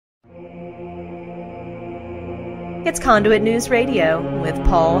It's Conduit News Radio with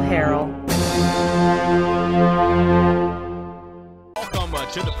Paul Harrell. Welcome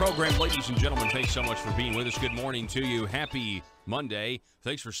to the program, ladies and gentlemen. Thanks so much for being with us. Good morning to you. Happy Monday.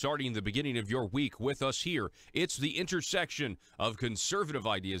 Thanks for starting the beginning of your week with us here. It's the intersection of conservative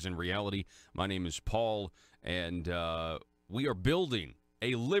ideas and reality. My name is Paul, and we are building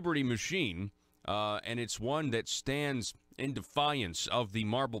a liberty machine, and it's one that stands in defiance of the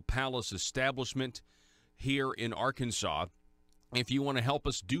Marble Palace establishment here in Arkansas. If you want to help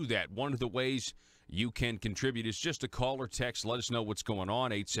us do that, one of the ways you can contribute is just a call or text. Let us know what's going on,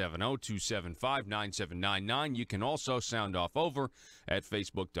 870-275-9799. You can also sound off over at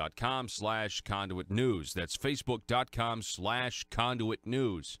facebook.com/Conduit News. That's facebook.com/Conduit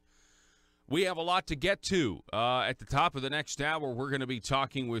News. We have a lot to get to. At the top of the next hour, we're going to be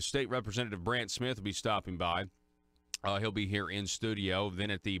talking with State Representative Brant Smith. Will be stopping by. He'll be here in studio. Then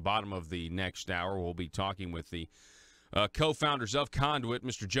at the bottom of the next hour, we'll be talking with the co-founders of Conduit.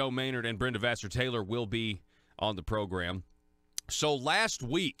 Mr. Joe Maynard and Brenda Vassar-Taylor will be on the program. So last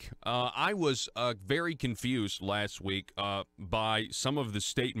week, I was very confused last week by some of the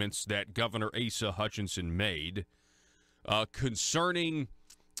statements that Governor Asa Hutchinson made concerning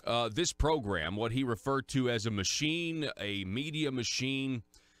this program, what he referred to as a machine, a media machine.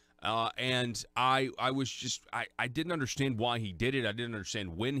 And I didn't understand why he did it. I didn't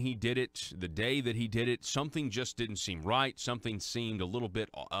understand when he did it, the day that he did it. Something just didn't seem right. Something seemed a little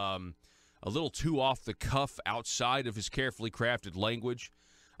bit, a little too off the cuff outside of his carefully crafted language.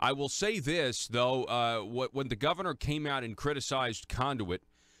 I will say this, though, when the governor came out and criticized Conduit,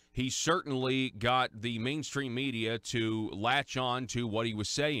 he certainly got the mainstream media to latch on to what he was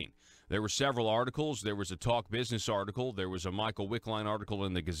saying. There were several articles. There was a Talk Business article. There was a Michael Wickline article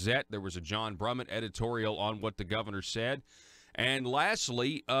in the Gazette. There was a John Brummett editorial on what the governor said. And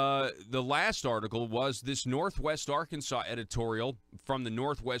lastly, the last article was this Northwest Arkansas editorial from the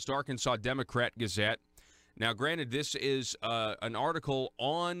Northwest Arkansas Democrat Gazette. Now, granted, this is an article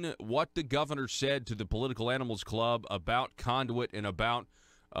on what the governor said to the Political Animals Club about Conduit and about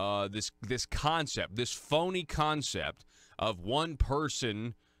this concept, this phony concept of one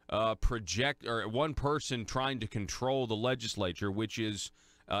person one person trying to control the legislature, which is,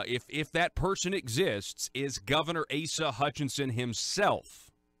 if that person exists, is Governor Asa Hutchinson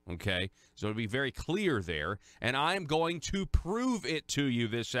himself. Okay, so to be very clear there, and I am going to prove it to you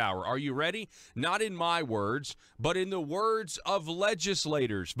this hour. Are you ready? Not in my words, but in the words of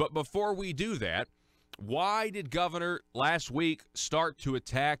legislators. But before we do that, why did Governor last week start to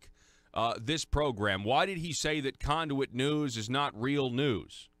attack this program? Why did he say that Conduit News is not real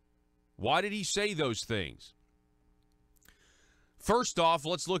news? Why did he say those things? First off,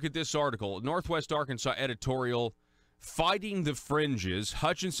 let's look at this article. Northwest Arkansas editorial, Fighting the Fringes,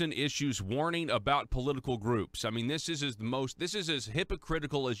 Hutchinson issues warning about political groups. I mean, this is as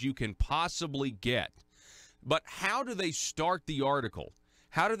hypocritical as you can possibly get. But how do they start the article?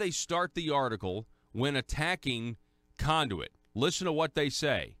 How do they start the article when attacking Conduit? Listen to what they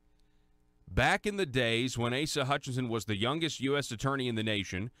say. Back in the days when Asa Hutchinson was the youngest U.S. attorney in the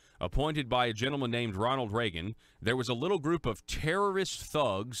nation, appointed by a gentleman named Ronald Reagan, there was a little group of terrorist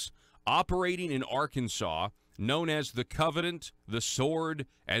thugs operating in Arkansas known as the Covenant, the Sword,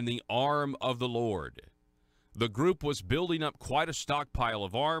 and the Arm of the Lord. The group was building up quite a stockpile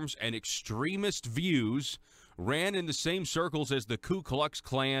of arms, and extremist views ran in the same circles as the Ku Klux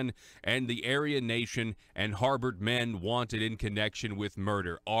Klan and the Aryan Nation, and harbored men wanted in connection with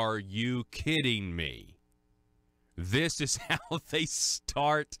murder. Are you kidding me? This is how they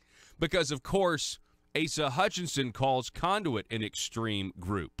start, because, of course, Asa Hutchinson calls Conduit an extreme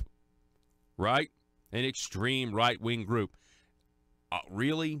group, right? An extreme right-wing group.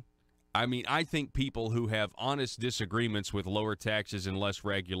 Really? I mean, I think people who have honest disagreements with lower taxes and less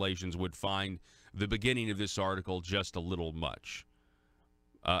regulations would find the beginning of this article just a little much.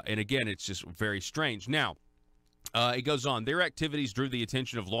 And again, it's just very strange. Now, it goes on. Their activities drew the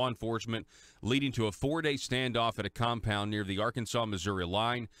attention of law enforcement, leading to a 4-day standoff at a compound near the Arkansas-Missouri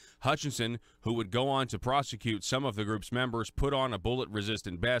line. Hutchinson, who would go on to prosecute some of the group's members, put on a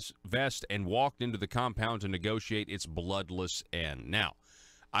bullet-resistant vest and walked into the compound to negotiate its bloodless end. Now,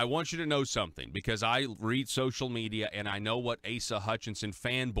 I want you to know something, because I read social media and I know what Asa Hutchinson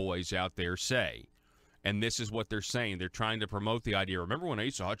fanboys out there say. And this is what they're saying. They're trying to promote the idea. Remember when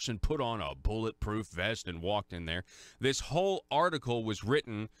Asa Hutchinson put on a bulletproof vest and walked in there? This whole article was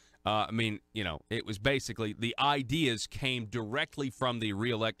written, it was basically, the ideas came directly from the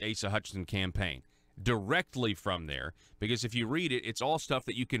Re-elect Asa Hutchinson campaign. Directly from there. Because if you read it, it's all stuff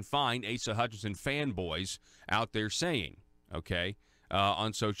that you can find Asa Hutchinson fanboys out there saying, okay?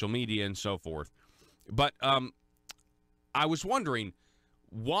 On social media and so forth. But I was wondering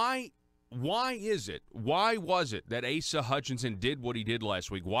why was it that Asa Hutchinson did what he did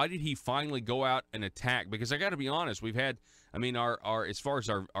last week? Why did he finally go out and attack? Because I got to be honest, we've had, I mean, our as far as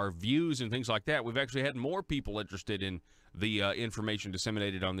our views and things like that, we've actually had more people interested in the information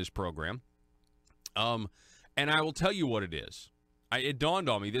disseminated on this program. And I will tell you what it is. It dawned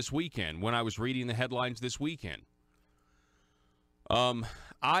on me this weekend when I was reading the headlines this weekend.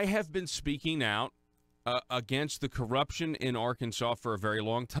 I have been speaking out against the corruption in Arkansas for a very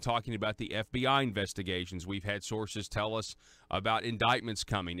long time, talking about the FBI investigations. We've had sources tell us about indictments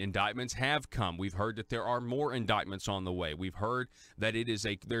coming. Indictments have come. We've heard that there are more indictments on the way. We've heard that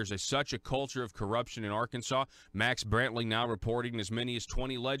there's such a culture of corruption in Arkansas. Max Brantley now reporting as many as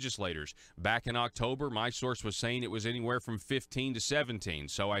 20 legislators. Back in October, my source was saying it was anywhere from 15 to 17.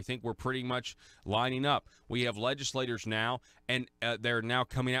 So I think we're pretty much lining up. We have legislators now, and they're now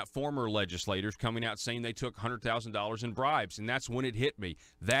coming out, former legislators coming out saying they took $100,000 in bribes, and that's when it hit me.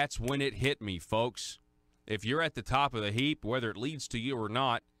 That's when it hit me, folks. If you're at the top of the heap, whether it leads to you or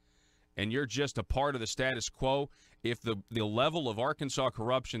not, and you're just a part of the status quo, if the level of Arkansas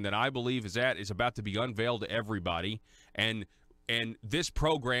corruption that I believe is about to be unveiled to everybody, and this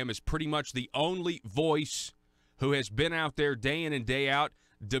program is pretty much the only voice who has been out there day in and day out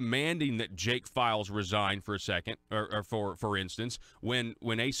demanding that Jake Files resign for a second, or for instance, when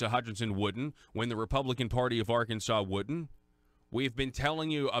Asa Hutchinson wouldn't, when the Republican Party of Arkansas wouldn't. We've been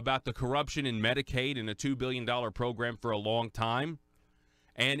telling you about the corruption in Medicaid and a $2 billion program for a long time.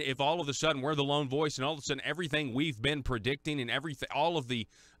 And if all of a sudden we're the lone voice and all of a sudden everything we've been predicting and all of the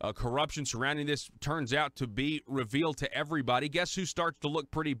corruption surrounding this turns out to be revealed to everybody, guess who starts to look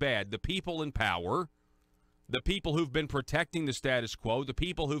pretty bad? The people in power, the people who've been protecting the status quo, the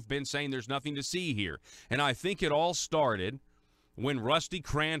people who've been saying there's nothing to see here. And I think it all started when Rusty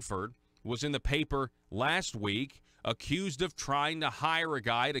Cranford was in the paper last week accused of trying to hire a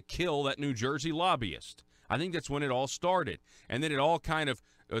guy to kill that New Jersey lobbyist. I think that's when it all started. And then it all kind of,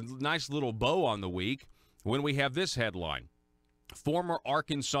 a nice little bow on the week when we have this headline. Former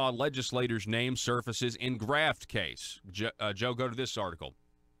Arkansas legislator's name surfaces in graft case. Joe, go to this article.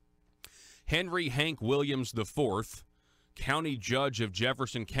 Henry Hank Williams IV, county judge of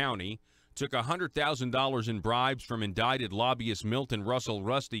Jefferson County, took $100,000 in bribes from indicted lobbyist Milton Russell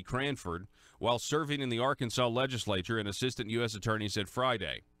Rusty Cranford while serving in the Arkansas legislature, an assistant U.S. attorney said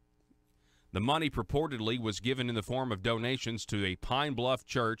Friday. The money purportedly was given in the form of donations to a Pine Bluff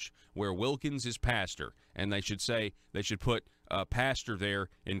church where Wilkins is pastor. And they should put pastor there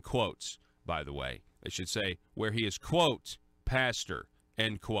in quotes, by the way. They should say where he is, quote, pastor,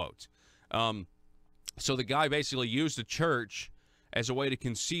 end quote. So the guy basically used the church as a way to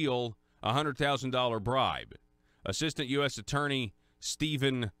conceal a $100,000 bribe. Assistant U.S. Attorney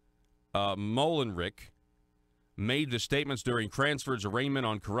Stephen Molenrich made the statements during Cranford's arraignment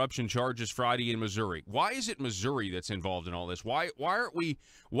on corruption charges Friday in Missouri. Why is it Missouri that's involved in all this? Why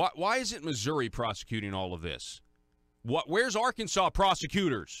isn't Missouri prosecuting all of this? Where's Arkansas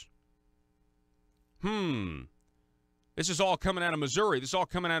prosecutors? This is all coming out of Missouri. This is all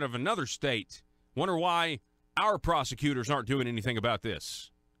coming out of another state. Wonder why our prosecutors aren't doing anything about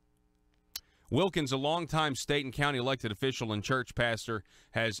this. Wilkins, a longtime state and county elected official and church pastor,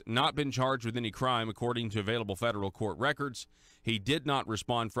 has not been charged with any crime, according to available federal court records. He did not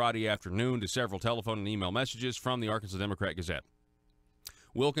respond Friday afternoon to several telephone and email messages from the Arkansas Democrat-Gazette.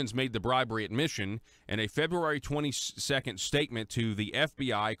 Wilkins made the bribery admission in a February 22nd statement to the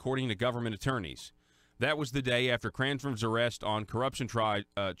FBI, according to government attorneys. That was the day after Cranford's arrest on corruption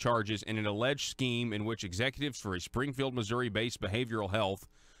charges in an alleged scheme in which executives for a Springfield, Missouri-based behavioral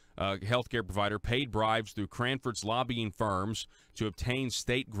healthcare provider paid bribes through Cranford's lobbying firms to obtain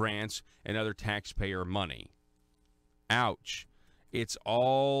state grants and other taxpayer money. Ouch. It's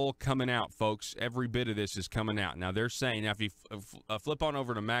all coming out, folks. Every bit of this is coming out. Now, they're saying, now if you flip on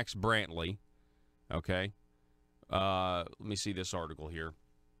over to Max Brantley, okay, let me see this article here.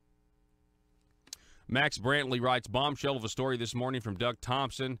 Max Brantley writes, bombshell of a story this morning from Doug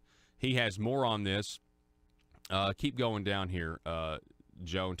Thompson. He has more on this. Keep going down here,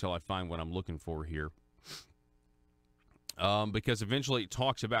 Joe, until I find what I'm looking for here. Because eventually it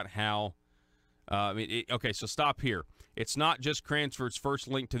talks about how, okay, so stop here. It's not just Cranford's first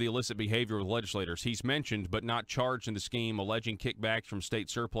link to the illicit behavior with legislators. He's mentioned but not charged in the scheme alleging kickbacks from state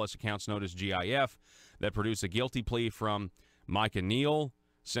surplus accounts known as GIF that produced a guilty plea from Micah Neal,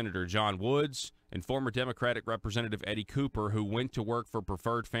 Senator John Woods, and former Democratic Representative Eddie Cooper, who went to work for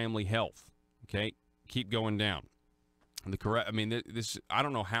Preferred Family Health. Okay, keep going down. This, I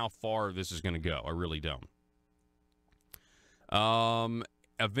don't know how far this is going to go. I really don't.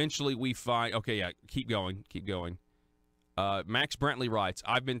 Eventually we find, okay, yeah, keep going. Max Brentley writes,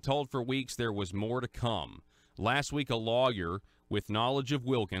 I've been told for weeks there was more to come. Last week, a lawyer with knowledge of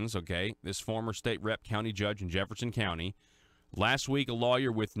Wilkins, okay, this former state rep county judge in Jefferson County, last week, a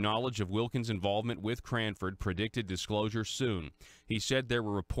lawyer with knowledge of Wilkins' involvement with Cranford predicted disclosure soon. He said there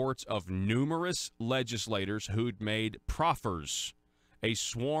were reports of numerous legislators who'd made proffers,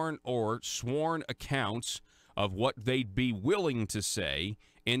 sworn accounts of what they'd be willing to say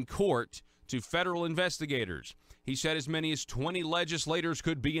in court to federal investigators. He said as many as 20 legislators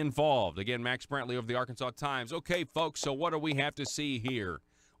could be involved. Again, Max Brantley of the Arkansas Times. Okay, folks, so what do we have to see here?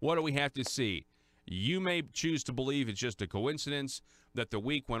 What do we have to see? You may choose to believe it's just a coincidence that the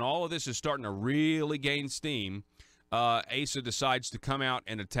week when all of this is starting to really gain steam, Asa decides to come out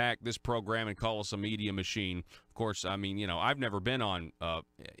and attack this program and call us a media machine. Of course, I mean, I've never been on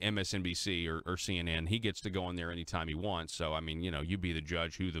MSNBC or CNN. He gets to go in there anytime he wants. So, I mean, you be the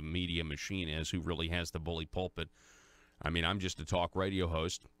judge who the media machine is, who really has the bully pulpit. I mean, I'm just a talk radio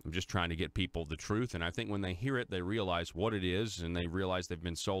host. I'm just trying to get people the truth. And I think when they hear it, they realize what it is, and they realize they've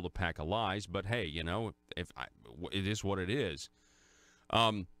been sold a pack of lies. But, hey, it is what it is.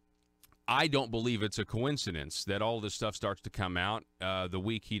 I don't believe it's a coincidence that all this stuff starts to come out the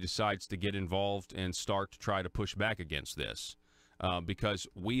week he decides to get involved and start to try to push back against this. Because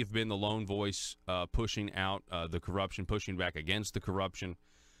we've been the lone voice pushing out the corruption, pushing back against the corruption,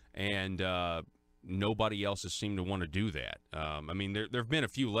 and nobody else has seemed to want to do that. I mean, there have been a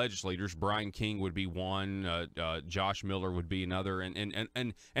few legislators. Brian King would be one. Josh Miller would be another.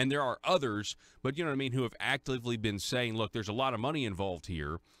 And there are others, but you know what I mean, who have actively been saying, look, there's a lot of money involved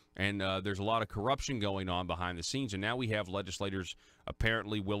here, and there's a lot of corruption going on behind the scenes. And now we have legislators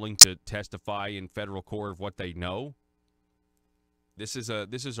apparently willing to testify in federal court of what they know. This is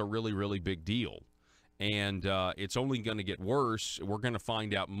a really, really big deal. And it's only going to get worse. We're going to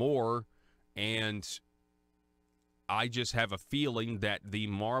find out more. And I just have a feeling that the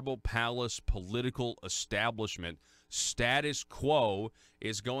Marble Palace political establishment status quo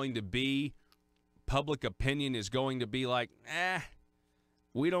is going to be, public opinion is going to be like,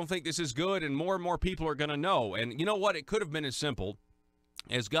 we don't think this is good, and more people are going to know. And you know what? It could have been as simple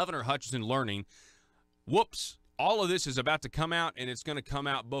as Governor Hutchinson learning, whoops, all of this is about to come out, and it's going to come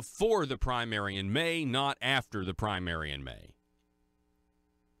out before the primary in May, not after the primary in May.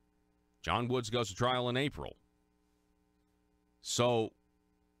 John Woods goes to trial in April. So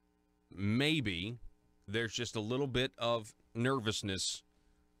maybe there's just a little bit of nervousness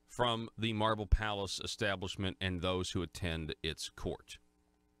from the Marble Palace establishment and those who attend its court.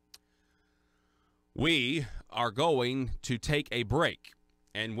 We are going to take a break,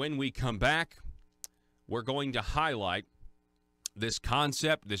 and when we come back, we're going to highlight this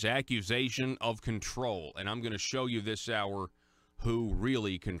concept, this accusation of control, and I'm going to show you this hour who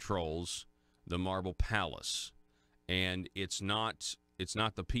really controls the Marble Palace. And it's not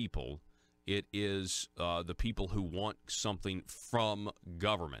the people. It is the people who want something from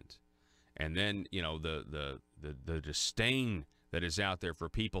government. And then, the disdain that is out there for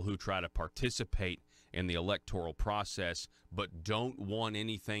people who try to participate in the electoral process but don't want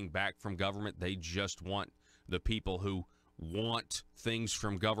anything back from government. They just want the people who want things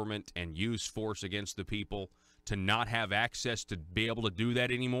from government and use force against the people to not have access to be able to do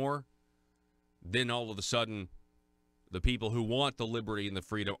that anymore. Then all of a sudden, the people who want the liberty and the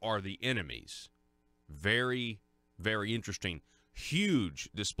freedom are the enemies. Very, very interesting. Huge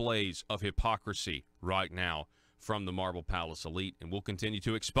displays of hypocrisy right now from the Marble Palace elite, and we'll continue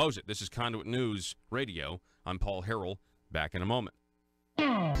to expose it. This is Conduit News Radio. I'm Paul Harrell. Back in a moment.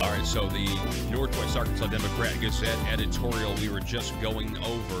 All right, so the Northwest Arkansas Democrat Gazette editorial we were just going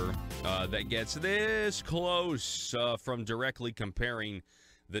over that gets this close from directly comparing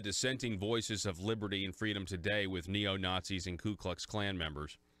the dissenting voices of liberty and freedom today with neo-Nazis and Ku Klux Klan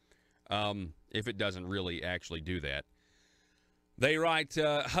members, if it doesn't really actually do that. They write,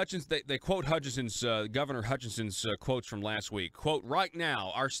 they quote Hutchinson's, Governor Hutchinson's quotes from last week. Quote, right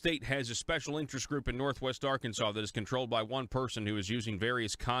now, our state has a special interest group in Northwest Arkansas that is controlled by one person who is using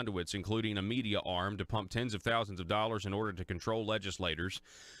various conduits, including a media arm, to pump tens of thousands of dollars in order to control legislators.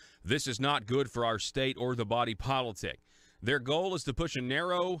 This is not good for our state or the body politic. Their goal is to push a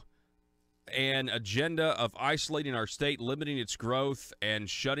narrow an agenda of isolating our state, limiting its growth, and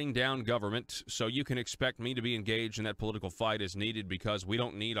shutting down government. So you can expect me to be engaged in that political fight as needed, because we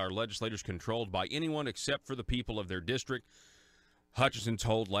don't need our legislators controlled by anyone except for the people of their district. Hutchinson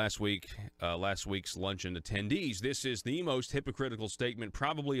told last week's luncheon attendees. This is the most hypocritical statement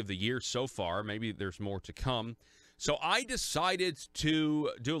probably of the year so far. Maybe there's more to come. So I decided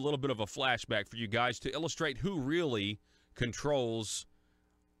to do a little bit of a flashback for you guys to illustrate who really controls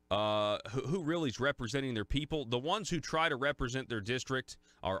who really is representing their people. The ones who try to represent their district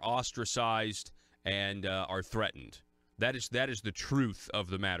are ostracized and are threatened. That is the truth of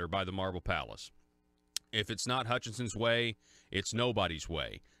the matter by the Marble Palace. If it's not Hutchinson's way, it's nobody's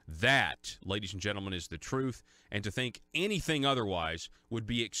way. That, ladies and gentlemen, is the truth, and to think anything otherwise would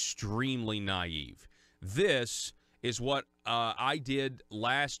be extremely naive. This is what I did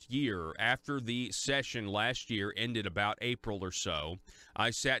last year. After the session last year ended about April or so,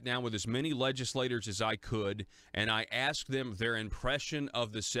 I sat down with as many legislators as I could, and I asked them their impression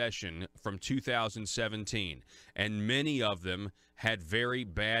of the session from 2017. And many of them had very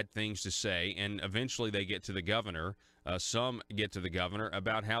bad things to say, and eventually they get to the governor. Some get to the governor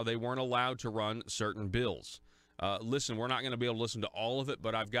about how they weren't allowed to run certain bills. Listen, we're not going to be able to listen to all of it,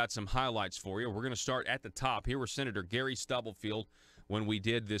 but I've got some highlights for you. We're going to start at the top. Here was Senator Gary Stubblefield when we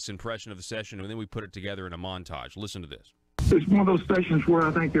did this impression of the session, and then we put it together in a montage. Listen to this. It's one of those sessions where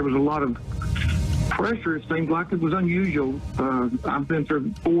I think there was a lot of pressure. It seemed like it was unusual. I've been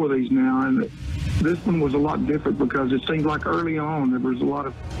through 4 of these now, and this one was a lot different because it seemed like early on there was a lot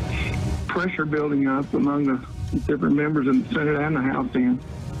of pressure building up among the different members in the Senate and the House then.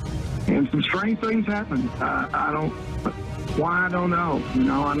 And some strange things happened. I don't know. You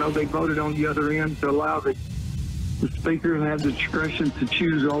know, I know they voted on the other end to allow the Speaker to have the discretion to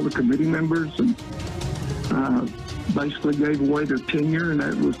choose all the committee members, and basically gave away their tenure, and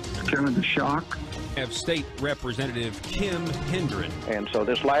that was kind of the shock. Have State Representative Kim Hendren. And so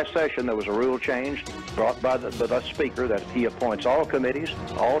this last session, there was a rule change brought by the Speaker that he appoints all committees,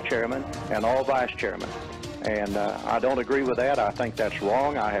 all chairmen, and all vice chairmen. And I don't agree with that. I think that's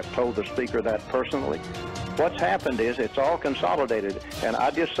wrong. I have told the Speaker that personally. What's happened is it's all consolidated. And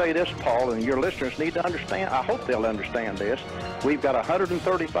I just say this, Paul, and your listeners need to understand. I hope they'll understand this. We've got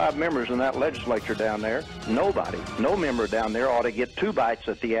 135 members in that legislature down there. No member down there ought to get 2 bites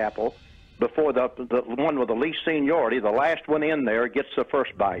at the apple before the one with the least seniority, the last one in there, gets the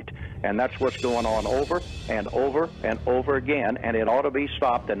first bite. And that's what's going on over and over and over again, and it ought to be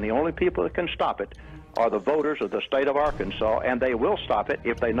stopped. And the only people that can stop it are the voters of the state of Arkansas, and they will stop it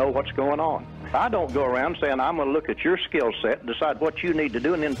if they know what's going on. I don't go around saying I'm going to look at your skill set, decide what you need to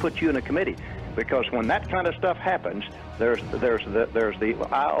do, and then put you in a committee. Because when that kind of stuff happens, you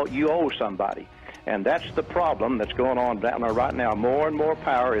owe somebody. And that's the problem that's going on down there right now. More and more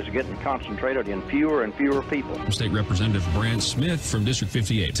power is getting concentrated in fewer and fewer people. State Representative Brand Smith from District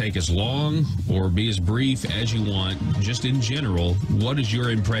 58. Take as long or be as brief as you want. Just in general, what is your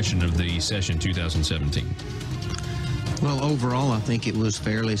impression of the session 2017? Well, overall, I think it was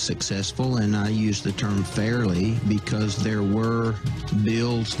fairly successful, and I use the term fairly because there were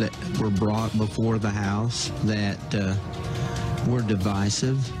bills that were brought before the House that were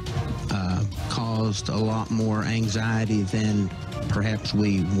divisive, caused a lot more anxiety than perhaps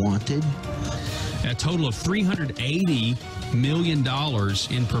we wanted. A total of $380 million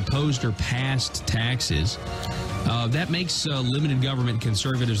in proposed or passed taxes. That makes limited government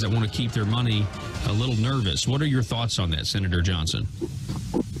conservatives that want to keep their money a little nervous. What are your thoughts on that, Senator Johnson?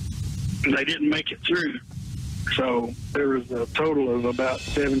 They didn't make it through. So there was a total of about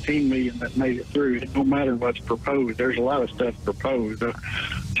 17 million that made it through. It don't matter what's proposed. There's a lot of stuff proposed.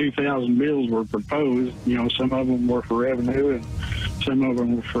 2,000 bills were proposed. You know, some of them were for revenue and some of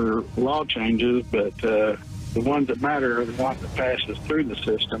them were for law changes. But the ones that matter are the ones that passes through the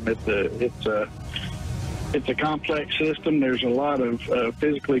system. It's a complex system. There's a lot of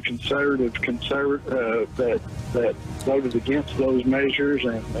physically conservative that voted against those measures,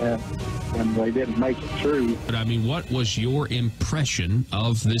 and they didn't make it through. But I mean, what was your impression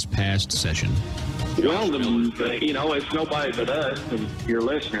of this past session? Well, you know, it's nobody but us and your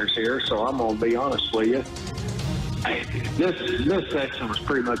listeners here, so I'm going to be honest with you. This section was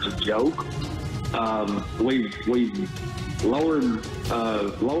pretty much a joke. We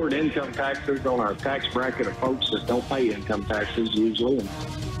lowered income taxes on our tax bracket of folks that don't pay income taxes usually, and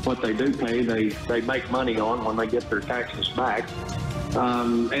what they do pay, they make money on when they get their taxes back.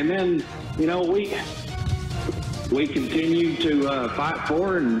 And then, you know, we continue to fight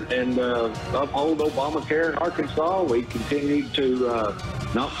for and uphold Obamacare in Arkansas. We continue to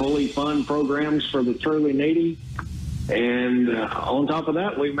not fully fund programs for the truly needy. And on top of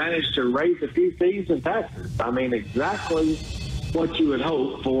that, we managed to raise a few fees and taxes. I mean, exactly what you would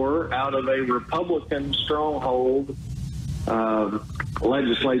hope for out of a Republican stronghold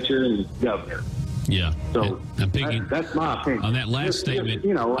legislature and governor. Yeah. So I'm picking, that's my opinion. On that last statement,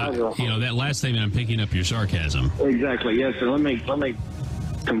 you know, that last statement, I'm picking up your sarcasm. Exactly. Yes. So let me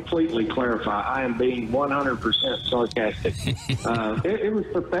completely clarify, I am being 100% sarcastic. It was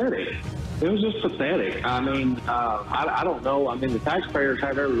pathetic. It was just pathetic. I mean, I don't know. I mean, the taxpayers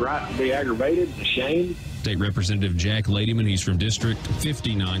have every right to be aggravated and ashamed. State Representative Jack Ladyman, he's from District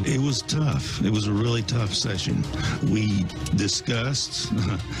 59. It was tough. It was a really tough session. We discussed,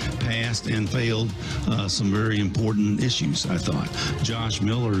 passed, and failed some very important issues, I thought. Josh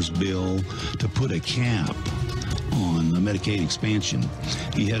Miller's bill to put a cap on Medicaid expansion.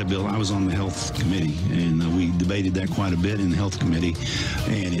 He had a bill. I was on the Health Committee, and we debated that quite a bit in the Health Committee,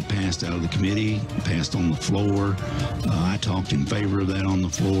 and it passed out of the committee, passed on the floor. I talked in favor of that on the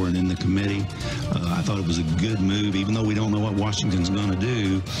floor and in the committee. I thought it was a good move, even though we don't know what Washington's going to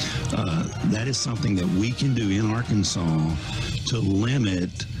do. That is something that we can do in Arkansas to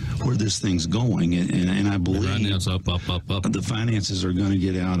limit where this thing's going, and I believe right now it's up. The finances are going to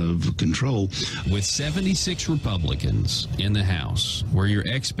get out of control. With 76 Republicans in the House, were your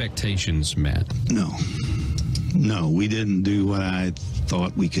expectations met? No, we didn't do what I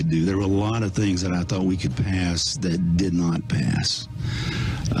thought we could do. There were a lot of things that I thought we could pass that did not pass.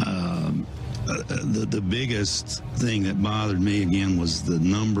 The biggest thing that bothered me, again, was the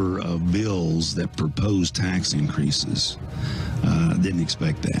number of bills that proposed tax increases. Didn't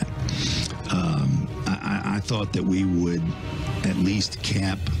expect that. I thought that we would at least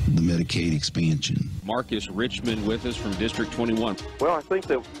cap the Medicaid expansion. Marcus Richmond with us from District 21. Well, I think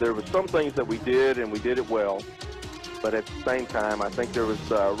that there were some things that we did, and we did it well. But at the same time, I think there was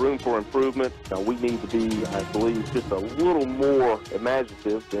room for improvement. We need to be, I believe, just a little more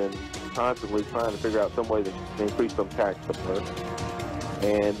imaginative than constantly trying to figure out some way to increase some tax somewhere.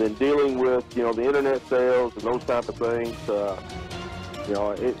 And then dealing with, the internet sales and those type of things,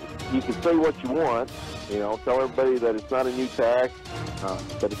 you can say what you want, tell everybody that it's not a new tax,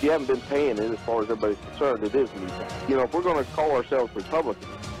 but if you haven't been paying it, as far as everybody's concerned, it is a new tax. If we're going to call ourselves Republicans,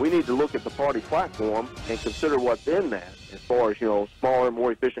 we need to look at the party platform and consider what's in that, as far as, smaller,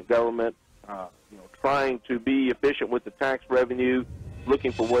 more efficient government, trying to be efficient with the tax revenue,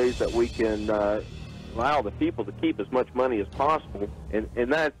 looking for ways that we can allow the people to keep as much money as possible.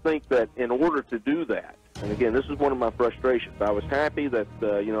 And I think that in order to do that, and again, this is one of my frustrations. I was happy that,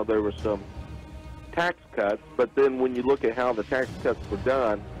 there were some tax cuts, but then when you look at how the tax cuts were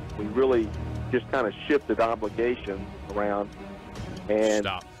done, we really just kind of shifted obligations around. And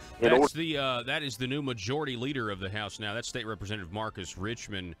Stop. That is the new majority leader of the House now. That's State Representative Marcus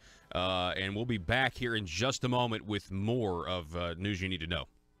Richmond, and we'll be back here in just a moment with more of news you need to know.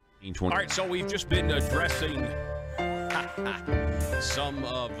 All right, so we've just been addressing some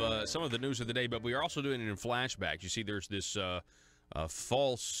of the news of the day, but we are also doing it in flashbacks. You see, there's this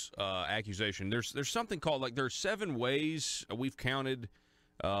false accusation. There's something called, there's 7 ways we've counted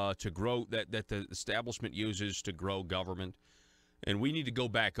to grow that the establishment uses to grow government. And we need to go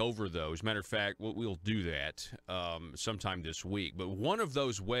back over those. Matter of fact, we'll do that sometime this week. But one of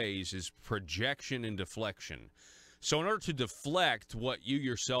those ways is projection and deflection. So in order to deflect what you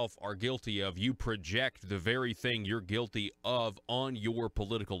yourself are guilty of, you project the very thing you're guilty of on your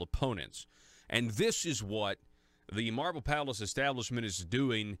political opponents. And this is what the Marble Palace establishment is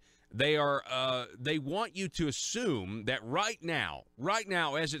doing. They want you to assume that right now,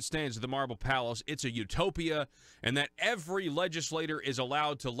 as it stands at the Marble Palace, it's a utopia, and that every legislator is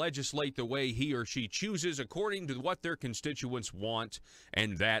allowed to legislate the way he or she chooses according to what their constituents want.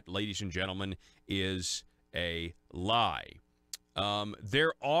 And that, ladies and gentlemen, is a lie.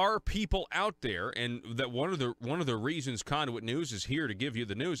 There are people out there, and that one of the reasons Conduit News is here to give you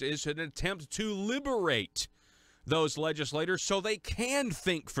the news is an attempt to liberate those legislators so they can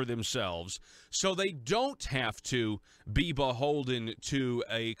think for themselves, so they don't have to be beholden to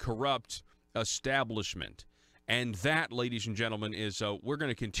a corrupt establishment. And that, ladies and gentlemen, is we're going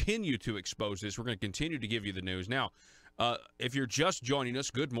to continue to expose this. We're going to continue to give you the news. Now, if you're just joining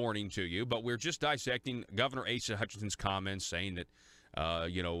us, good morning to you, but we're just dissecting Governor Asa Hutchinson's comments saying that,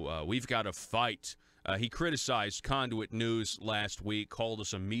 we've got to fight. He criticized Conduit News last week, called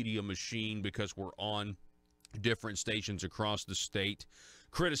us a media machine because we're on different stations across the state,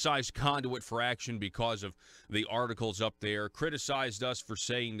 criticized Conduit for action because of the articles up there, criticized us for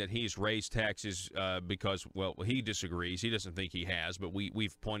saying that he's raised taxes because, well, he disagrees. He doesn't think he has, but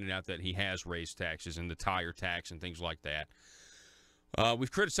we've pointed out that he has raised taxes and the tire tax and things like that. We've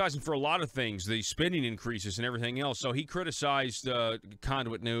criticized him for a lot of things, the spending increases and everything else. So he criticized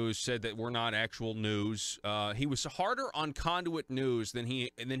Conduit News, said that we're not actual news. He was harder on Conduit News than he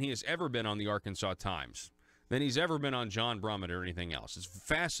has ever been on the Arkansas Times, than he's ever been on John Brummett or anything else. It's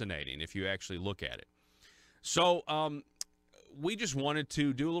fascinating if you actually look at it. So we just wanted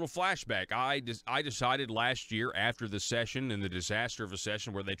to do a little flashback. I decided last year after the session and the disaster of a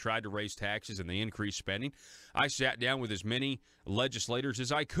session where they tried to raise taxes and they increased spending, I sat down with as many legislators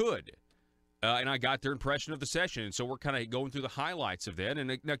as I could, and I got their impression of the session. And so we're kind of going through the highlights of that.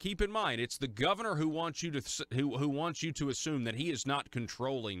 And now keep in mind, it's the governor who wants you to who wants you to assume that he is not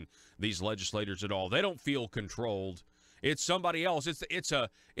controlling these legislators at all. They don't feel controlled. It's somebody else.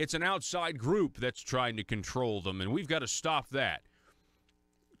 It's an outside group that's trying to control them, and we've got to stop that.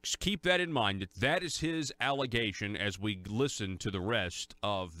 Just keep that in mind. That is his allegation as we listen to the rest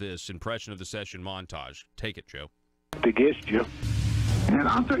of this impression of the session montage. Take it, Joe. Against you. And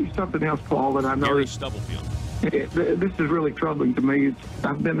I'll tell you something else, Paul, that I know. Gary Stubblefield. This is really troubling to me.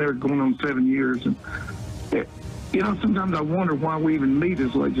 I've been there going on 7 years, and sometimes I wonder why we even meet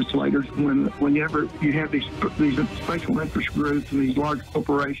as legislators whenever you have these special interest groups and these large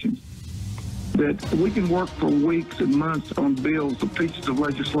corporations, that we can work for weeks and months on bills or pieces of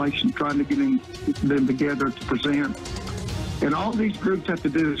legislation trying to get them together to present. And all these groups have to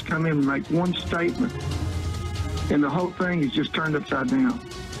do is come in and make one statement, and the whole thing is just turned upside down.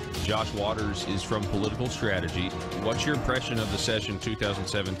 Josh Waters is from Political Strategy. What's your impression of the session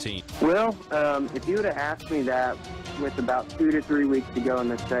 2017? Well, if you would have asked me that with about 2 to 3 weeks to go in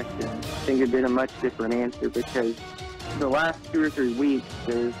this session, I think it would have been a much different answer, because the last 2 or 3 weeks,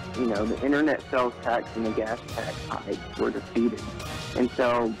 the internet sales tax and the gas tax hikes were defeated. And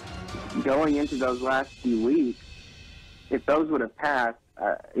so going into those last few weeks, if those would have passed,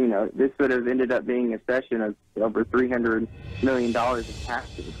 this would have ended up being a session of over $300 million of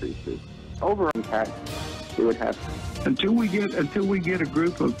tax increases. Over on tax, it would have. Until we get a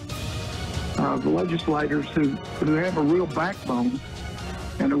group of the legislators who have a real backbone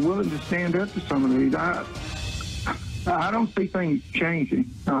and are willing to stand up to some of these, I don't see things changing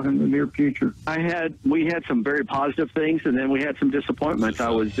in the near future. We had some very positive things, and then we had some disappointments. I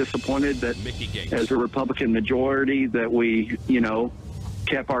was disappointed that as a Republican majority that we,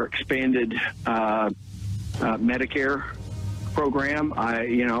 kept our expanded Medicare program.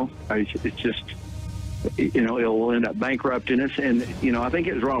 It's just, it will end up bankrupting us. And, I think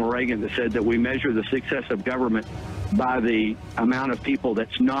it was Ronald Reagan that said that we measure the success of government by the amount of people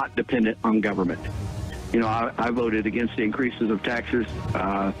that's not dependent on government. I voted against the increases of taxes,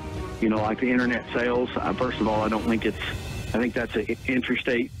 like the internet sales. First of all, I think that's an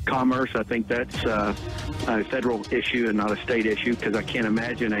interstate commerce. I think that's a federal issue and not a state issue, because I can't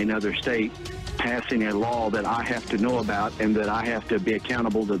imagine another state passing a law that I have to know about and that I have to be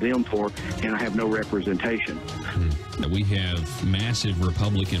accountable to them for, and I have no representation. We have massive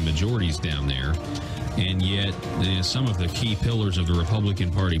Republican majorities down there, and yet some of the key pillars of the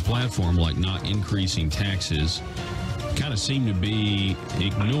Republican Party platform, like not increasing taxes, kind of seem to be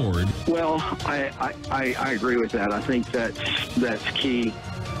ignored. Well, I agree with that. I think that's key.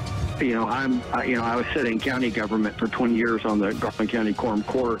 I was sitting in county government for 20 years on the Garland County Quorum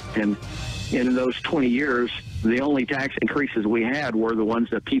Court, and in those 20 years, the only tax increases we had were the ones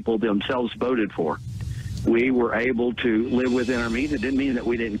that people themselves voted for. We were able to live within our means. It didn't mean that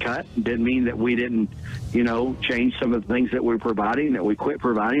we didn't cut. It didn't mean that we didn't, change some of the things that we're providing, that we quit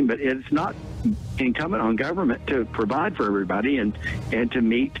providing. But it's not incumbent on government to provide for everybody and to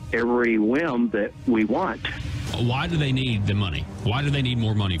meet every whim that we want. Why do they need the money? Why do they need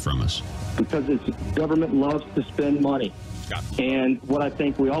more money from us? Because government loves to spend money. And what I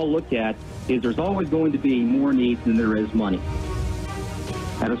think we all look at is there's always going to be more needs than there is money.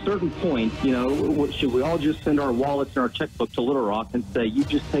 At a certain point, should we all just send our wallets and our checkbook to Little Rock and say, you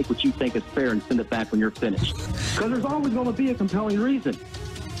just take what you think is fair and send it back when you're finished? Because there's always going to be a compelling reason.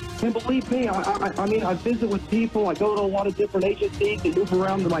 And believe me, I visit with people. I go to a lot of different agencies and move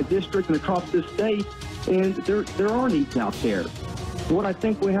around to my district and across this state, and there are needs out there. What I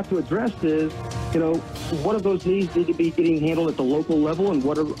think we have to address is, what of those needs need to be getting handled at the local level and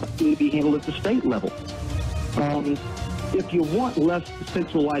what need to be handled at the state level? If you want less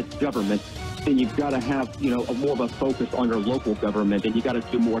centralized government, then you've got to have, more of a focus on your local government, and you got to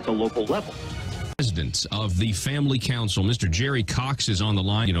do more at the local level. President of the Family Council, Mr. Jerry Cox, is on the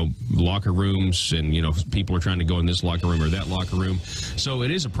line. Locker rooms, and people are trying to go in this locker room or that locker room. So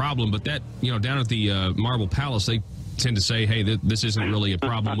it is a problem. But that down at the Marble Palace, they tend to say, hey, this isn't really a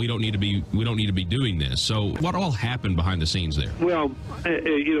problem. We don't need to be doing this. So what all happened behind the scenes there? Well,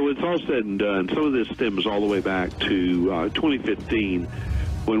 it's all said and done. Some of this stems all the way back to 2015,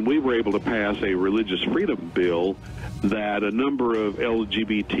 when we were able to pass a religious freedom bill that a number of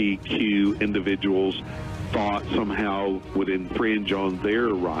LGBTQ individuals thought somehow would infringe on their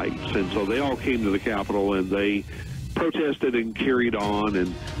rights. And so they all came to the Capitol and they protested and carried on.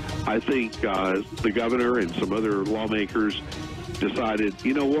 And I think the governor and some other lawmakers decided,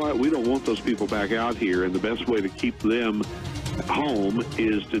 you know what, we don't want those people back out here, and the best way to keep them home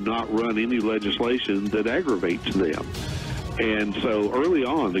is to not run any legislation that aggravates them. And so early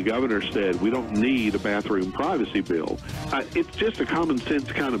on, the governor said, we don't need a bathroom privacy bill. It's just a common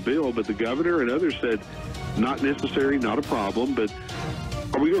sense kind of bill, but the governor and others said, not necessary, not a problem, but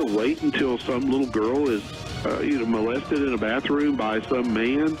are we going to wait until some little girl is molested in a bathroom by some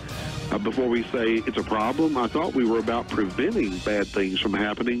man before we say it's a problem? I thought we were about preventing bad things from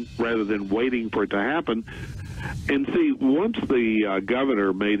happening rather than waiting for it to happen. And see, once the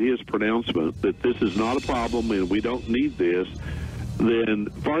governor made his pronouncement that this is not a problem and we don't need this, then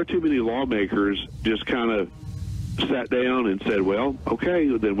far too many lawmakers just kind of sat down and said, well,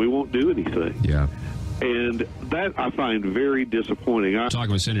 okay, then we won't do anything. Yeah. And that I find very disappointing.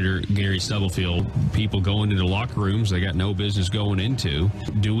 Talking with Senator Gary Stubblefield, people going into locker rooms they got no business going into.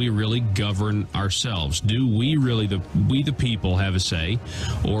 Do we really govern ourselves? Do we really, we the people, have a say?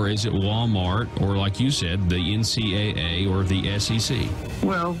 Or is it Walmart, or like you said, the NCAA or the SEC?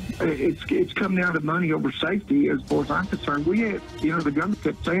 Well, it's come down to money over safety as far as I'm concerned. We had, the government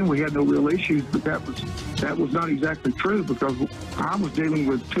kept saying we had no real issues, but that was not exactly true, because I was dealing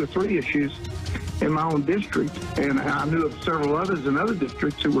with 2 or 3 issues in my own district, and I knew of several others in other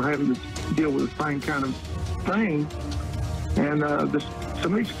districts who were having to deal with the same kind of thing. And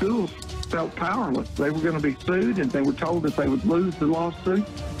some of these schools felt powerless. They were going to be sued, and they were told that they would lose the lawsuit.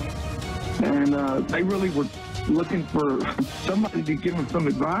 And they really were looking for somebody to give them some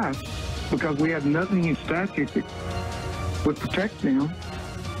advice, because we had nothing in statute that would protect them.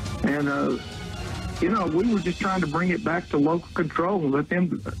 And we were just trying to bring it back to local control and let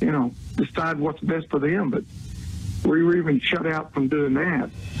them, decide what's best for them. But we were even shut out from doing that.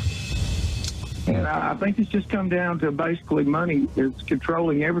 And I think it's just come down to basically money is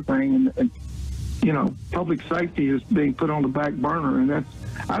controlling everything, and public safety is being put on the back burner. And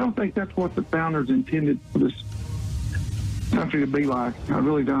I don't think that's what the founders intended for this country to be like. I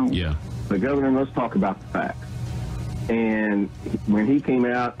really don't. Yeah. The governor must talk about the facts. And when he came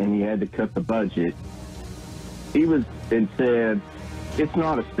out and he had to cut the budget, he said, it's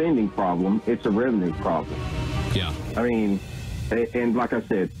not a spending problem, it's a revenue problem. Yeah. I mean, and like I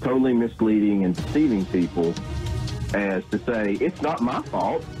said, totally misleading and deceiving people as to say, it's not my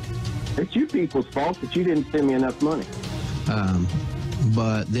fault. It's you people's fault that you didn't send me enough money.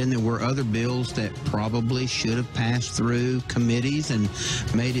 But then there were other bills that probably should have passed through committees and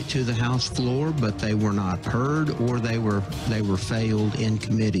made it to the House floor, but they were not heard, or they were failed in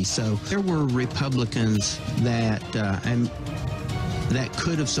committee. So there were Republicans that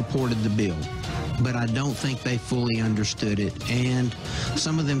could have supported the bill, but I don't think they fully understood it. And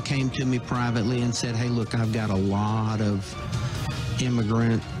some of them came to me privately and said, hey, look, I've got a lot of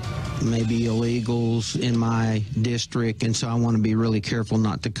immigrant, maybe illegals in my district, and so I want to be really careful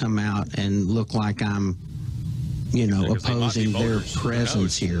not to come out and look like I'm, opposing their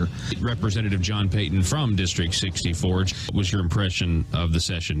presence here. Representative John Payton from District 64, what was your impression of the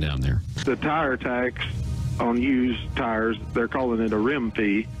session down there? The tire tax on used tires, they're calling it a rim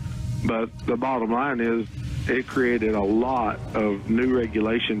fee, but the bottom line is it created a lot of new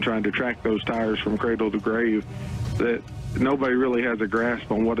regulation trying to track those tires from cradle to grave that nobody really has a grasp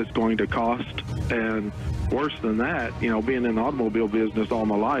on what it's going to cost. And worse than that, being in the automobile business all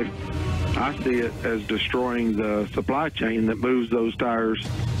my life, I see it as destroying the supply chain that moves those tires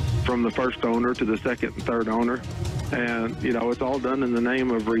from the first owner to the second and third owner. And, it's all done in the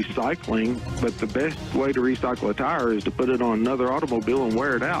name of recycling, but the best way to recycle a tire is to put it on another automobile and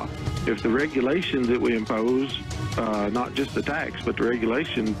wear it out. If the regulations that we impose, not just the tax, but the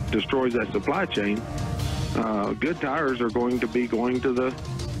regulation destroys that supply chain, good tires are going to be going to the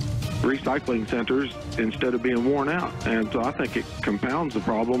recycling centers instead of being worn out. And so I think it compounds the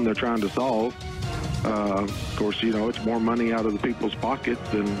problem they're trying to solve. Of course, it's more money out of the people's pockets,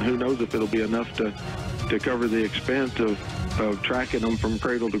 and who knows if it'll be enough to cover the expense of tracking them from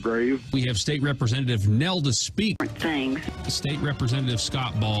cradle to grave. We have State Representative Nelda Speak. Things. State Representative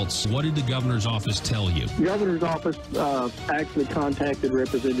Scott Baltz, what did the governor's office tell you? The governor's office actually contacted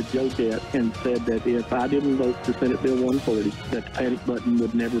Representative Joe Jett and said that if I didn't vote for Senate Bill 140, that the panic button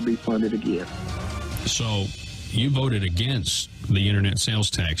would never be funded again. So you voted against the internet sales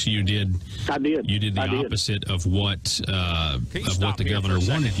tax. You did. I did. You did the opposite of what the governor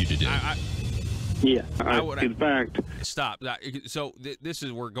wanted you to do. Yeah. In fact, stop. So this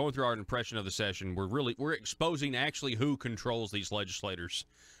is, we're going through our impression of the session. We're exposing actually who controls these legislators.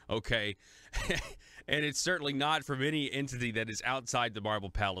 Okay. And it's certainly not from any entity that is outside the Marble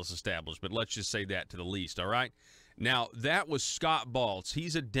Palace establishment. Let's just say that to the least. All right. Now, that was Scott Baltz.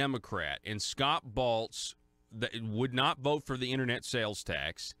 He's a Democrat, and Scott Baltz would not vote for the internet sales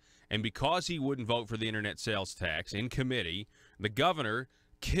tax. And because he wouldn't vote for the internet sales tax in committee, the governor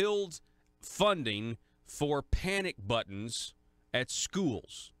killed funding for panic buttons at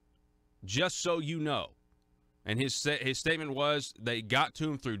schools, just so you know. And his statement was they got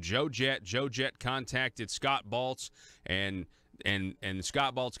to him through Joe Jett. Joe Jett contacted Scott Baltz, and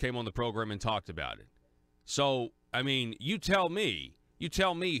Scott Baltz came on the program and talked about it. So, I mean, you tell me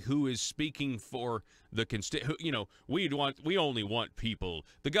who is speaking for the we only want people.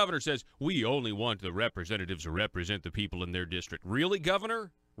 The governor says we only want the representatives to represent the people in their district. Really,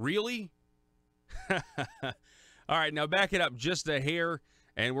 Governor? Really? All right, now back it up just a hair,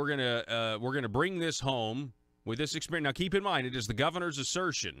 and we're gonna bring this home with this experience. Now, keep in mind, it is the governor's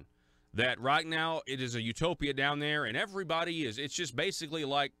assertion that right now it is a utopia down there, and everybody is, it's just basically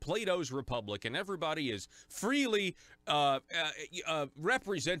like Plato's Republic, and everybody is freely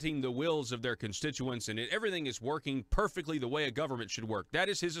representing the wills of their constituents, and everything is working perfectly the way a government should work. That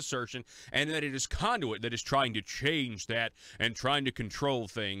is his assertion, and that it is Conduit that is trying to change that and trying to control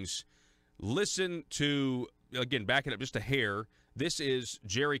things. Listen to, again, back it up just a hair. This is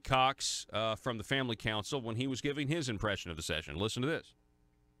Jerry Cox from the Family Council when he was giving his impression of the session. Listen to this.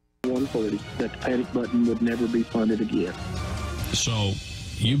 140, that the panic button would never be funded again. So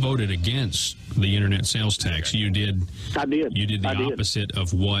you voted against the internet sales tax. You did. I did. You did the opposite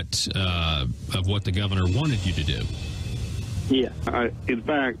of what the governor wanted you to do. Yeah. In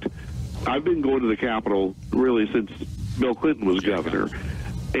fact, I've been going to the Capitol really since Bill Clinton was governor,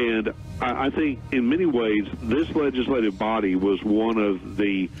 and I think in many ways this legislative body was one of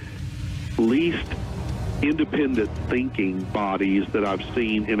the least independent thinking bodies that I've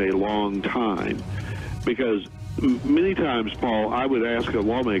seen in a long time, because many times, Paul, I would ask a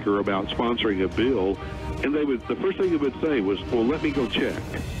lawmaker about sponsoring a bill, and the first thing they would say was, well, let me go check.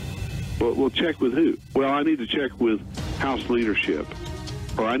 Well, check with who? Well, I need to check with House leadership,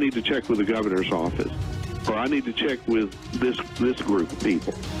 or I need to check with the governor's office, or I need to check with this group of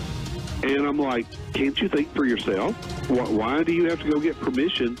people. And I'm like, can't you think for yourself? Why do you have to go get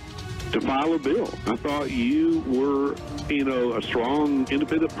permission to file a bill? I thought you were, a strong,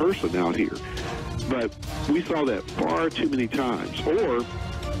 independent person out here. But we saw that far too many times. Or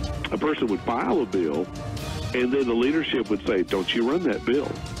a person would file a bill, and then the leadership would say, don't you run that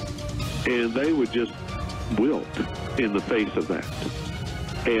bill. And they would just wilt in the face of that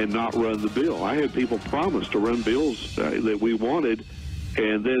and not run the bill. I had people promise to run bills that we wanted,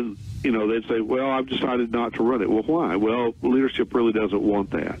 and then, they'd say, well, I've decided not to run it. Well, why? Well, leadership really doesn't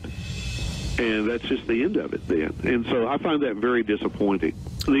want that. And that's just the end of it then. And so I find that very disappointing.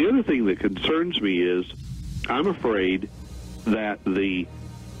 The other thing that concerns me is I'm afraid that the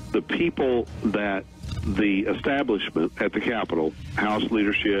people that the establishment at the Capitol, House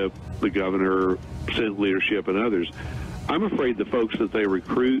leadership, the governor, Senate leadership, and others, I'm afraid the folks that they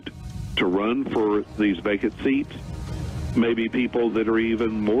recruit to run for these vacant seats may be people that are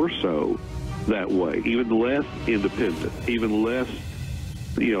even more so that way, even less independent, even less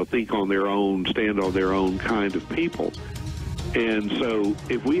think on their own, stand on their own kind of people. And so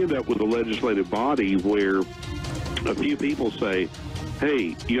if we end up with a legislative body where a few people say,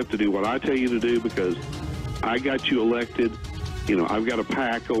 hey, you have to do what I tell you to do because I got you elected, I've got a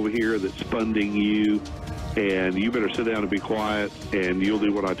PAC over here that's funding you, and you better sit down and be quiet, and you'll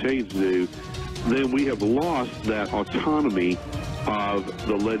do what I tell you to do, then we have lost that autonomy of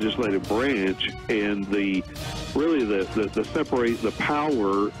the legislative branch, and the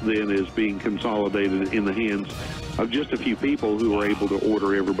power then is being consolidated in the hands of just a few people who are able to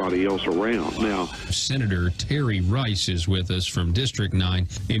order everybody else around. Now, Senator Terry Rice is with us from District 9.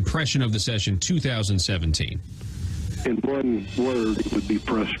 Impression of the session 2017. In one word, it would be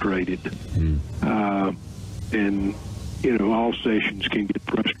frustrated. And all sessions can get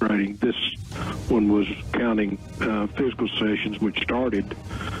frustrating. This one was counting fiscal sessions, which started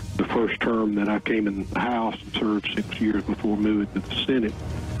the first term that I came in the House and served 6 years before moving to the Senate.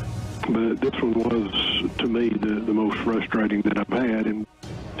 But this one was, to me, the most frustrating that I've had, and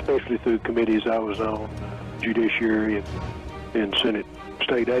especially through committees I was on, Judiciary and Senate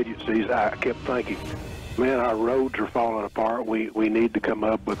state agencies, I kept thinking, man, our roads are falling apart. We need to come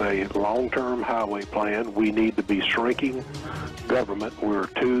up with a long-term highway plan. We need to be shrinking government. We're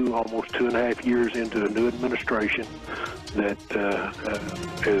almost 2.5 years into a new administration that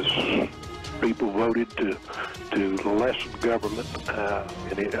has people voted to lessen government.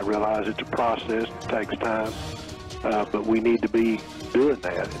 And I realize it's a process. It takes time. But we need to be doing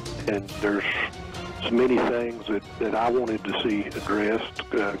that. And there's so many things that I wanted to see addressed,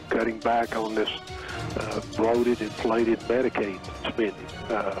 cutting back on this bloated, inflated Medicaid spending.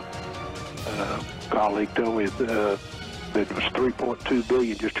 Colleague told me that it was $3.2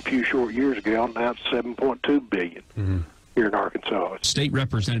 billion just a few short years ago. Now it's $7.2 billion here in Arkansas. State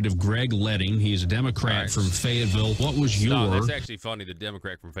Representative Greg Leding, he's a Democrat from Fayetteville. What was your... That's actually funny. The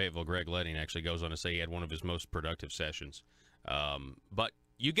Democrat from Fayetteville, Greg Leding, actually goes on to say he had one of his most productive sessions. But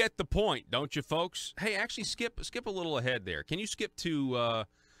you get the point, don't you, folks? Hey, actually, skip a little ahead there. Can you skip to,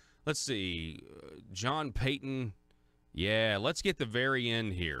 let's see, John Payton? Yeah, let's get the very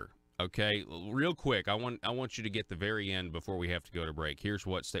end here. Okay, real quick, I want you to get the very end before we have to go to break. Here's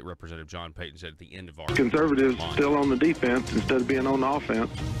what State Representative John Payton said at the end of our conservatives still on the defense instead of being on the offense,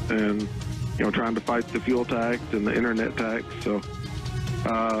 and trying to fight the fuel tax and the internet tax. So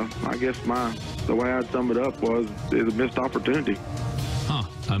I guess the way I'd sum it up was it's a missed opportunity.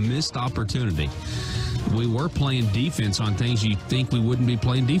 A missed opportunity. We were playing defense on things you think we wouldn't be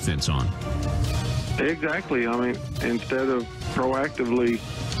playing defense on. Exactly. I mean, instead of proactively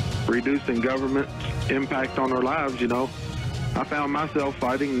reducing government's impact on our lives, I found myself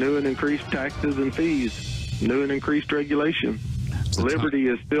fighting new and increased taxes and fees, new and increased regulation. Liberty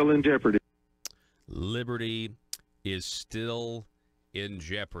is still in jeopardy. Liberty is still in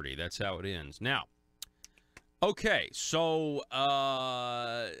jeopardy. That's how it ends. Now, okay, so,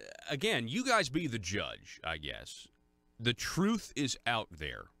 again, you guys be the judge, I guess. The truth is out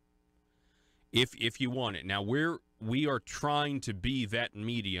there, if you want it. Now, we are trying to be that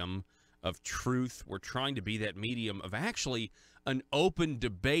medium of truth. We're trying to be that medium of actually an open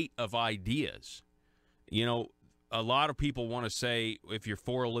debate of ideas. A lot of people want to say if you're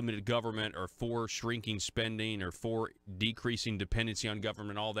for a limited government or for shrinking spending or for decreasing dependency on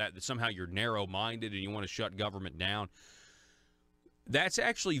government, all that somehow you're narrow-minded and you want to shut government down. That's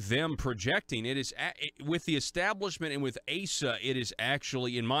actually them projecting. It is with the establishment and with ASA, it is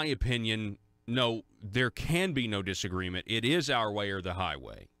actually, in my opinion, no, there can be no disagreement. It is our way or the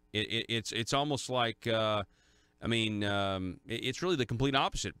highway. It's almost like, it's really the complete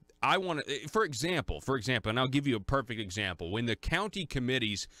opposite. I want to, for example, and I'll give you a perfect example. When the county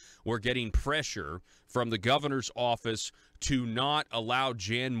committees were getting pressure from the governor's office to not allow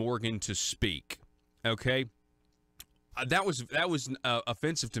Jan Morgan to speak, okay? That was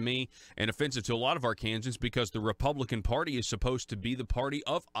offensive to me and offensive to a lot of Arkansans because the Republican Party is supposed to be the party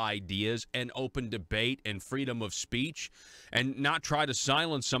of ideas and open debate and freedom of speech, and not try to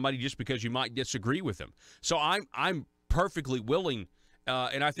silence somebody just because you might disagree with them. So I'm perfectly willing,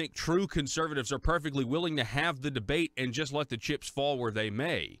 and I think true conservatives are perfectly willing to have the debate and just let the chips fall where they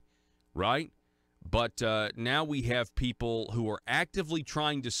may, right? But now we have people who are actively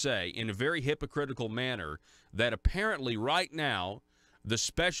trying to say, in a very hypocritical manner, that apparently right now the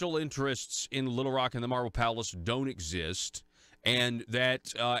special interests in Little Rock and the Marble Palace don't exist, and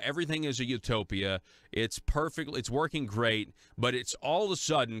that everything is a utopia. It's perfect. It's working great, but it's all of a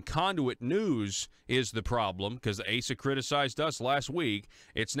sudden Conduit News is the problem because the ASA criticized us last week.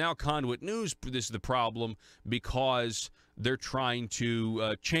 It's now Conduit News. This is the problem because they're trying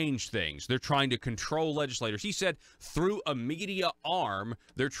to change things. They're trying to control legislators. He said through a media arm,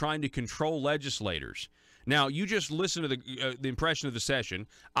 they're trying to control legislators. Now, you just listen to the impression of the session.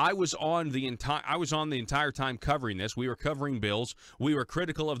 I was on the entire time covering this. We were covering bills. We were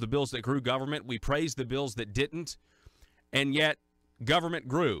critical of the bills that grew government. We praised the bills that didn't, and yet government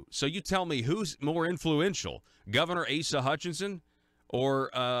grew. So you tell me who's more influential, Governor Asa Hutchinson or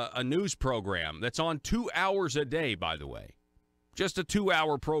a news program that's on 2 hours a day, by the way, just a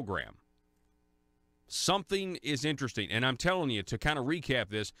 2-hour program. Something is interesting, and I'm telling you, to kind of recap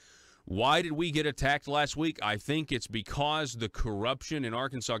this, why did we get attacked last week? I think it's because the corruption in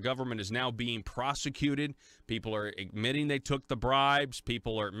Arkansas government is now being prosecuted. People are admitting they took the bribes.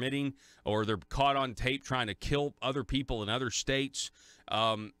 People are admitting, or they're caught on tape trying to kill other people in other states.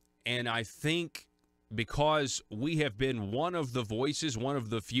 And I think because we have been one of the voices, one of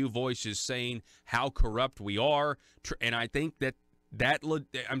the few voices saying how corrupt we are, and I think that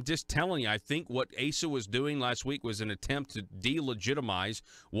I'm just telling you, I think what ASA was doing last week was an attempt to delegitimize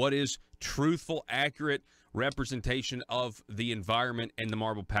what is truthful, accurate representation of the environment and the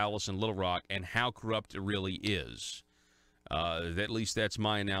Marble Palace and Little Rock and how corrupt it really is. At least that's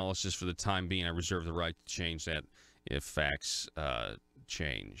my analysis for the time being. I reserve the right to change that if facts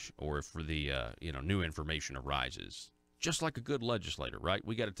change or if the new information arises. Just like a good legislator, right?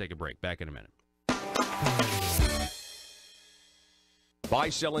 We got to take a break. Back in a minute. Buy,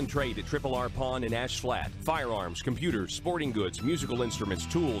 sell, and trade at Triple R Pawn in Ash Flat. Firearms, computers, sporting goods, musical instruments,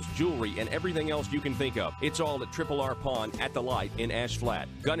 tools, jewelry, and everything else you can think of. It's all at Triple R Pawn at the Light in Ash Flat.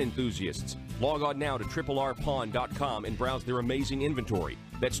 Gun enthusiasts, log on now to TripleRPawn.com and browse their amazing inventory.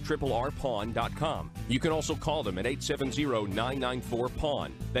 That's rrpawn.com. You can also call them at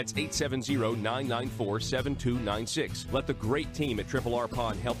 870-994-PAWN. That's 870-994-7296. Let the great team at R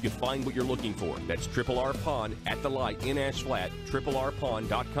Pawn help you find what you're looking for. That's R Pawn at the light in Ash Flat,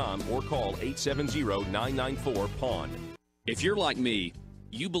 rrpawn.com, or call 870-994-PAWN. If you're like me,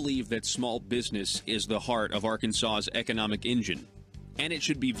 you believe that small business is the heart of Arkansas's economic engine, and it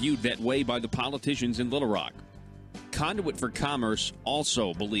should be viewed that way by the politicians in Little Rock. Conduit for Commerce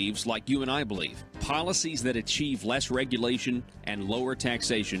also believes, like you and I believe, policies that achieve less regulation and lower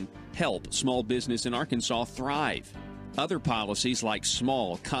taxation help small business in Arkansas thrive. Other policies like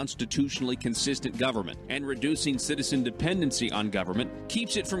small, constitutionally consistent government and reducing citizen dependency on government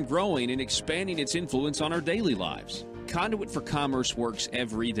keeps it from growing and expanding its influence on our daily lives. Conduit for Commerce works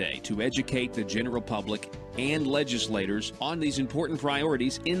every day to educate the general public and legislators on these important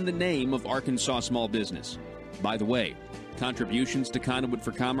priorities in the name of Arkansas small business. By the way, contributions to Conduit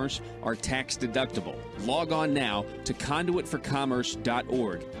for Commerce are tax deductible. Log on now to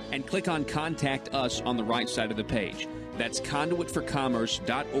conduitforcommerce.org and click on Contact Us on the right side of the page. That's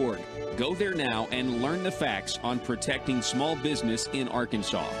conduitforcommerce.org. Go there now and learn the facts on protecting small business in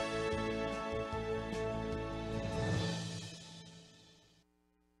Arkansas.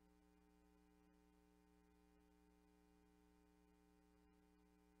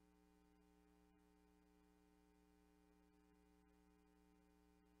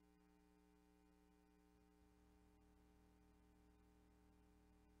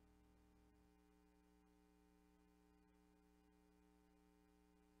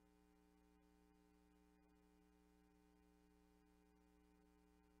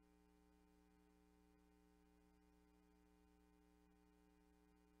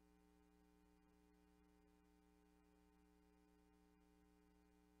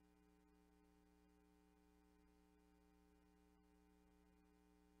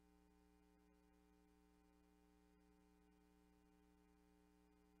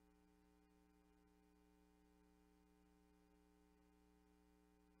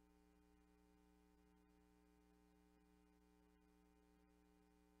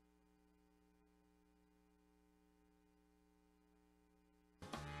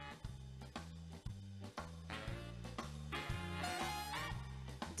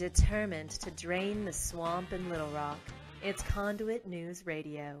 Determined to drain the swamp in Little Rock, it's Conduit News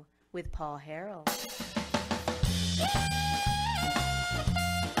Radio with Paul Harrell.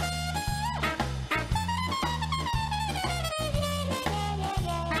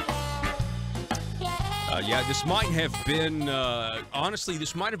 Yeah, this might have been, honestly,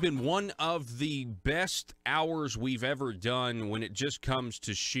 this might have been one of the best hours we've ever done when it just comes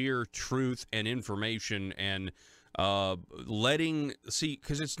to sheer truth and information and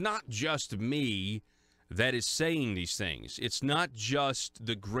because it's not just me that is saying these things. It's not just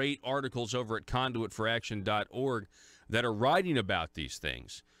the great articles over at conduitforaction.org that are writing about these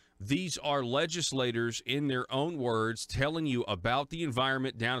things. These are legislators in their own words telling you about the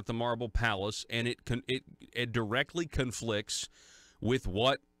environment down at the Marble Palace, and it directly conflicts with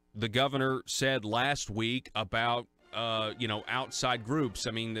what the governor said last week about outside groups.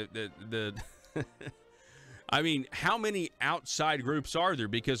 I mean the I mean, how many outside groups are there?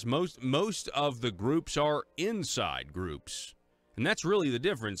 Because most of the groups are inside groups. And that's really the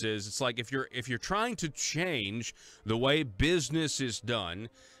difference. Is it's like if you're trying to change the way business is done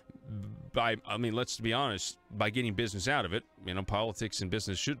let's be honest, by getting business out of it, politics and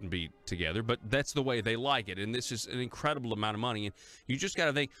business shouldn't be together, but that's the way they like it. And this is an incredible amount of money. And you just got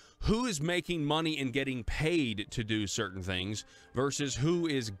to think, who is making money and getting paid to do certain things versus who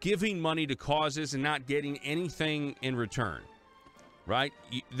is giving money to causes and not getting anything in return, right?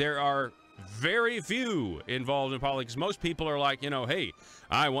 There are very few involved in politics. Most people are like, hey,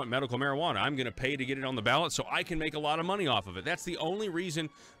 I want medical marijuana. I'm going to pay to get it on the ballot so I can make a lot of money off of it. That's the only reason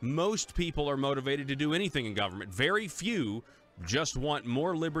most people are motivated to do anything in government. Very few just want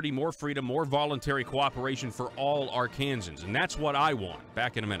more liberty, more freedom, more voluntary cooperation for all Arkansans. And that's what I want.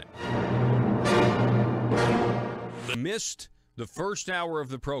 Back in a minute. Missed the first hour of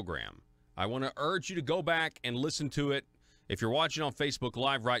the program. I want to urge you to go back and listen to it. If you're watching on Facebook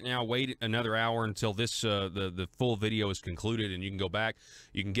Live right now, wait another hour until this the full video is concluded, and you can go back.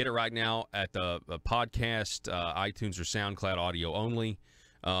 You can get it right now at the podcast, iTunes or SoundCloud audio only.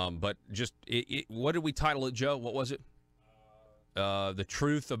 But just what did we title it, Joe? What was it? The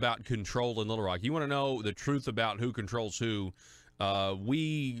truth about control in Little Rock. You want to know the truth about who controls who?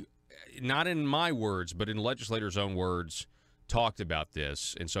 We, not in my words, but in legislators' own words, talked about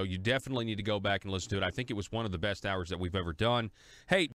this, and so you definitely need to go back and listen to it. I think it was one of the best hours that we've ever done. Hey,